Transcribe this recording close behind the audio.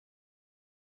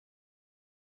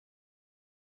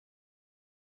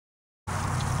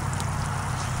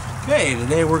Okay,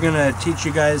 today we're going to teach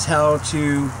you guys how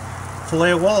to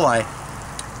fillet a walleye.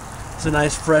 It's a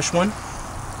nice fresh one.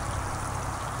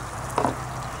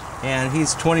 And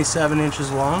he's 27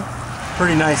 inches long.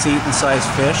 Pretty nice eating size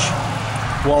fish.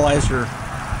 Walleyes are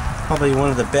probably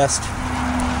one of the best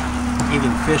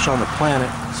eating fish on the planet,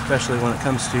 especially when it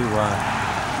comes to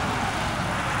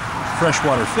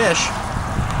freshwater fish.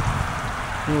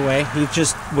 Anyway, he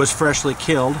just was freshly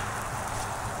killed.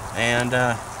 And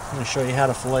I'm going to show you how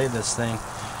to fillet this thing.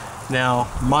 Now,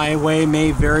 my way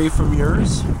may vary from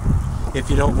yours. If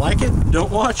you don't like it, don't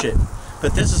watch it.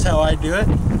 But this is how I do it.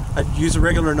 I use a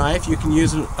regular knife. You can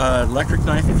use an electric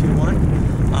knife if you want.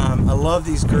 I love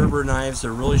these Gerber knives.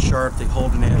 They're really sharp. They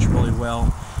hold an edge really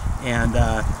well. And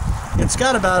it's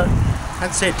got about,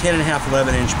 I'd say, 10.5,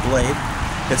 11 inch blade.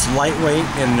 It's lightweight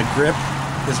and the grip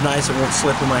is nice. It won't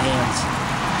slip in my hands.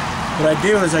 What I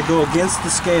do is I go against the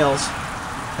scales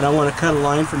and I want to cut a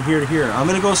line from here to here. I'm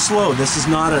going to go slow. This is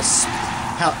not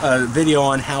a video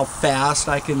on how fast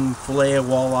I can fillet a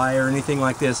walleye or anything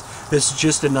like this. This is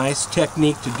just a nice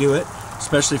technique to do it,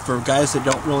 especially for guys that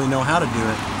don't really know how to do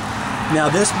it. Now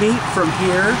this meat from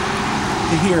here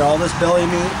to here, all this belly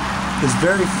meat, is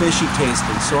very fishy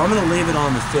tasting, so I'm going to leave it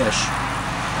on the fish.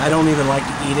 I don't even like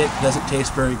to eat it. It doesn't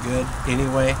taste very good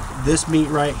anyway. This meat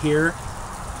right here,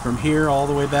 from here all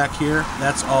the way back here,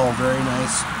 that's all very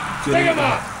nice,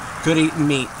 good eating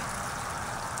meat.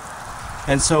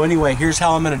 And so anyway, here's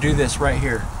how I'm going to do this right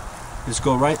here. Just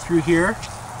go right through here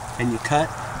and you cut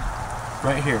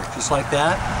right here, just like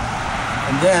that.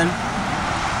 And then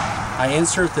I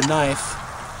insert the knife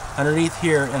underneath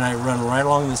here and I run right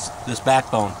along this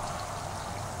backbone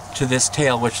to this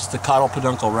tail, which is the caudal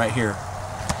peduncle right here.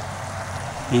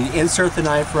 You insert the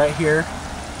knife right here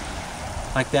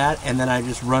like that, and then I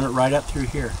just run it right up through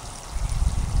here,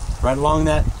 right along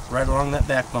that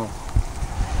backbone.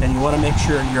 Then you want to make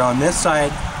sure you're on this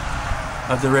side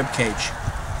of the rib cage.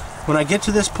 When I get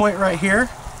to this point right here,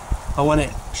 I want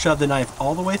to shove the knife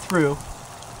all the way through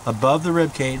above the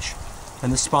rib cage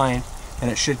and the spine,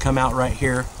 and it should come out right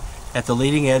here at the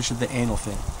leading edge of the anal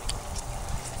fin.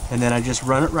 And then I just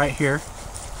run it right here,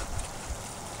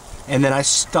 and then I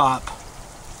stop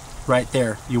right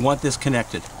there. You want this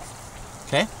connected,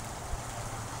 okay?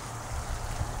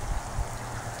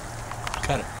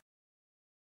 Cut it.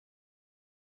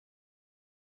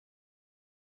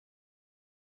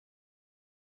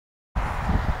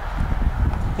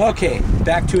 Okay,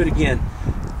 back to it again.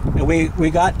 And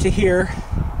we got to here,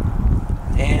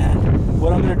 and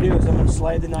what I'm going to do is I'm going to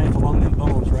slide the knife along them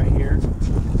bones right here,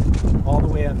 all the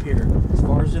way up here, as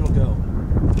far as it'll go,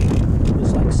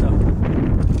 just like so,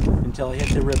 until I hit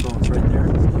the rib bones right there.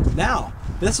 Now,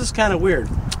 this is kind of weird.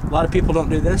 A lot of people don't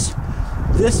do this.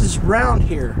 This is round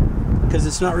here because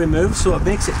it's not removed, so it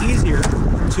makes it easier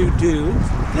to do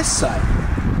this side.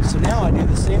 So now I do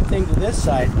the same thing to this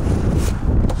side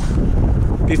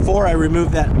before I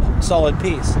remove that solid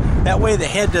piece. That way the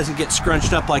head doesn't get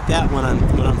scrunched up like that when I'm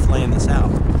filleting this out.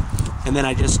 And then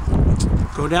I just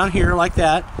go down here like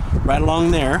that, right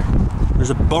along there. There's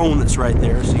a bone that's right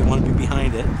there, so you want to be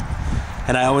behind it.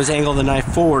 And I always angle the knife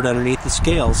forward underneath the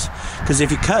scales, because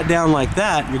if you cut down like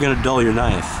that, you're going to dull your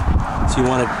knife. So you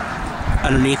want it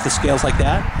underneath the scales like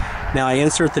that. Now I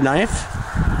insert the knife,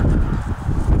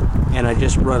 and I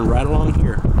just run right along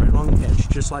here, right along the edge,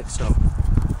 just like so.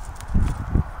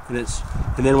 And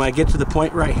then when I get to the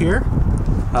point right here,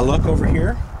 I look over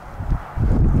here,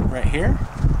 right here,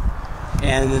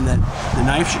 and then the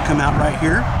knife should come out right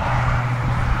here,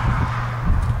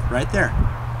 right there.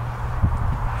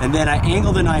 And then I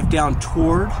angle the knife down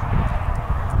toward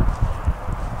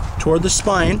the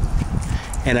spine,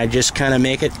 and I just kind of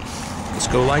make it, let's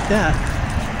go like that,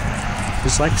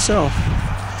 just like so.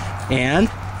 And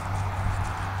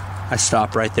I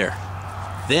stop right there.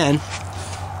 Then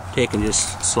take and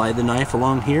just slide the knife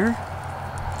along here.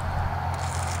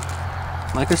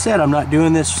 Like I said, I'm not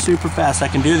doing this super fast. I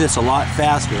can do this a lot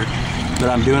faster, but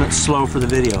I'm doing it slow for the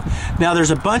video. Now there's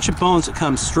a bunch of bones that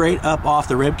come straight up off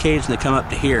the rib cage and they come up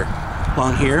to here,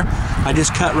 along here. I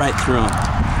just cut right through them.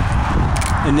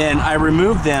 And then I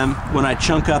remove them when I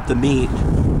chunk up the meat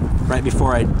right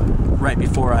before I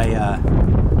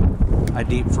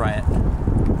deep fry it.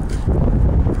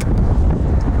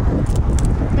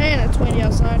 Man, it's windy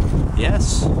outside.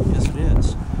 Yes, yes it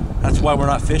is. That's why we're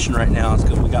not fishing right now. It's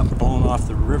because we got blown off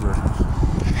the river.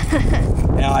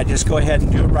 Now I just go ahead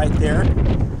and do it right there.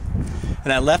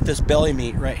 And I left this belly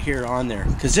meat right here on there,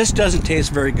 because this doesn't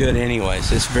taste very good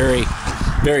anyways. It's very,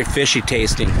 very fishy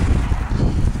tasting.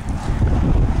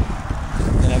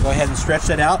 Then I go ahead and stretch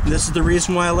that out, and this is the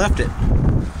reason why I left it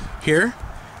here.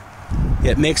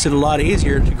 It makes it a lot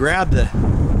easier to grab the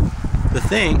the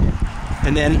thing,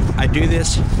 and then I do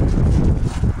this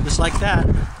just like that.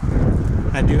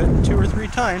 I do it 2 or 3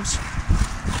 times.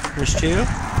 There's 2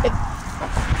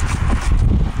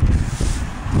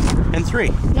 and 3.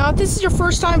 Now, if this is your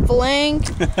first time filleting,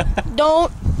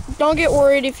 don't get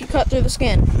worried if you cut through the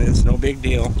skin. It's no big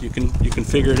deal. You can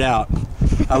figure it out.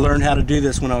 I learned how to do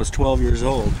this when I was 12 years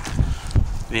old,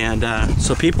 and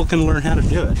so people can learn how to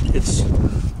do it. It's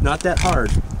not that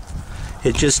hard.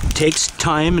 It just takes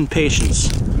time and patience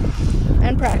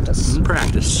and practice.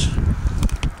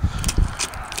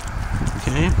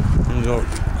 Okay, and go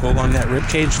along that rib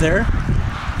cage there,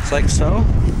 just like so.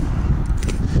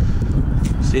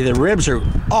 See, the ribs are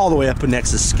all the way up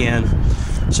next to the skin,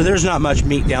 so there's not much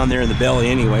meat down there in the belly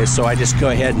anyway. So I just go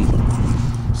ahead and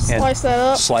slice that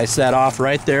up. Slice that off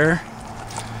right there,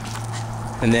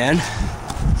 and then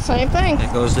same thing.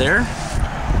 It goes there.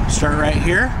 Start right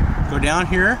here. Go down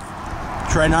here.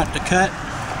 Try not to cut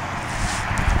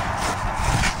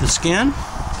the skin.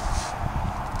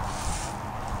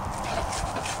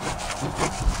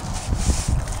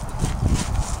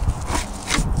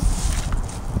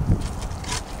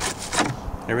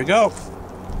 There we go.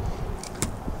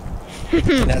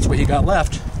 And that's what you got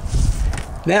left.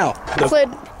 Now, the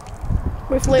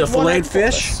filleted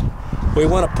fish, we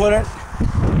want to put it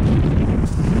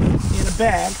in a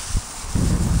bag.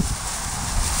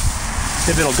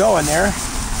 If it'll go in there.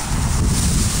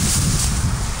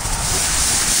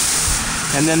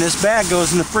 And then this bag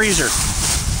goes in the freezer.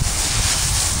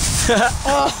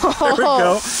 There we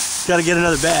go. Got to get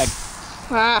another bag.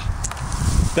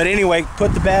 But anyway,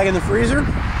 put the bag in the freezer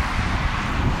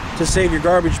to save your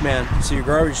garbage man, so your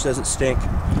garbage doesn't stink.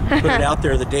 Put it out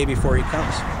there the day before he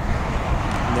comes.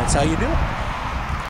 And that's how you do it.